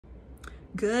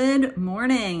Good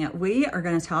morning. We are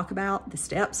going to talk about the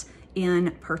steps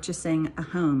in purchasing a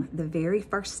home. The very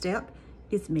first step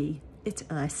is me. It's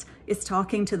us. It's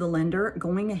talking to the lender,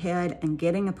 going ahead and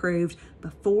getting approved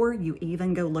before you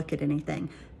even go look at anything.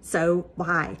 So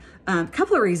why? A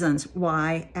couple of reasons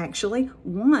why, actually.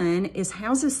 One is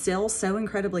houses sell so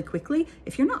incredibly quickly.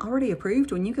 If you're not already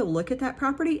approved, when you go look at that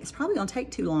property, it's probably going to take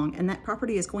too long, and that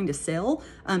property is going to sell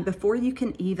before you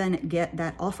can even get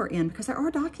that offer in, because there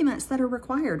are documents that are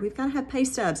required. We've got to have pay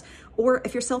stubs, or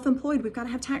if you're self-employed, we've got to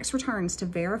have tax returns to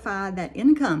verify that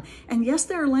income. And yes,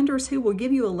 there are lenders who will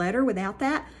give you a letter without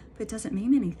that, but it doesn't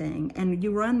mean anything. And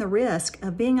you run the risk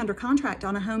of being under contract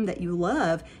on a home that you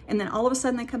love, and then all of a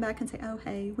sudden they come back and say, oh,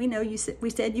 hey, we know we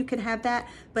said you could have that,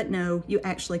 but no, you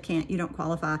actually can't. You don't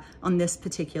qualify on this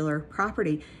particular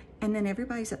property. And then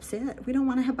everybody's upset. We don't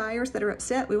want to have buyers that are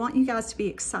upset. We want you guys to be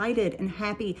excited and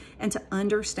happy and to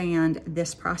understand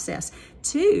this process.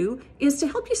 Two is to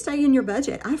help you stay in your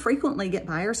budget. I frequently get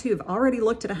buyers who have already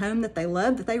looked at a home that they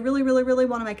love, that they really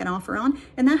want to make an offer on,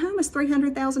 and that home is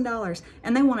 $300,000,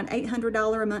 and they want an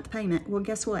 $800 a month payment. Well,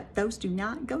 guess what? Those do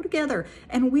not go together,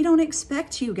 and we don't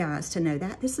expect you guys to know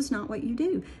that. This is not what you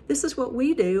do. This is what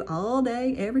we do all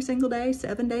day, every single day,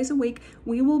 7 days a week.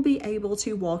 We will be able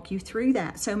to walk you through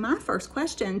that. So my first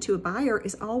question to a buyer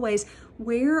is always,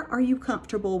 where are you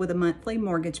comfortable with a monthly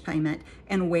mortgage payment?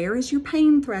 And where is your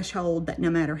pain threshold that no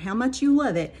matter how much you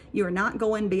love it, you're not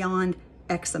going beyond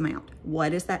X amount?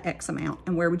 What is that X amount,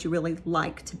 and where would you really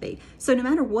like to be? So no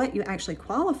matter what you actually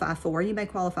qualify for, you may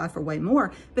qualify for way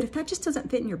more, but if that just doesn't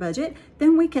fit in your budget,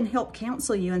 then we can help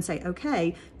counsel you and say,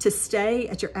 okay, to stay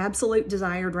at your absolute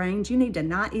desired range, you need to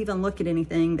not even look at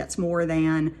anything that's more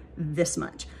than this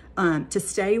much. To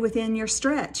stay within your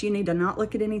stretch, you need to not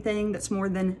look at anything that's more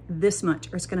than this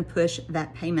much, or it's going to push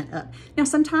that payment up. Now,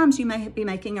 sometimes you may be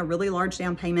making a really large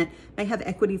down payment, may have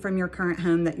equity from your current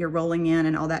home that you're rolling in,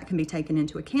 and all that can be taken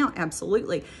into account,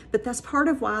 absolutely. But that's part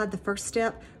of why the first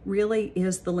step really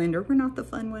is the lender. We're not the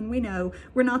fun one, we know.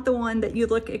 We're not the one that you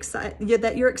look excited,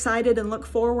 that you're excited and look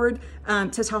forward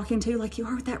to talking to, like you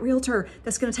are with that realtor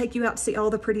that's going to take you out to see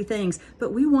all the pretty things.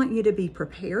 But we want you to be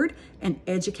prepared and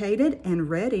educated and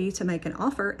ready to make an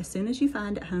offer as soon as you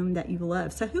find a home that you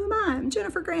love. So who am I? I'm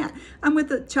Jennifer.Grant. I'm with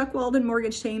the Chuck Walden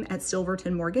Mortgage team at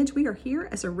Silverton Mortgage. We are here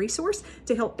as a resource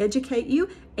to help educate you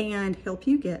and help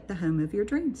you get the home of your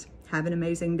dreams. Have an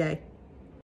amazing day.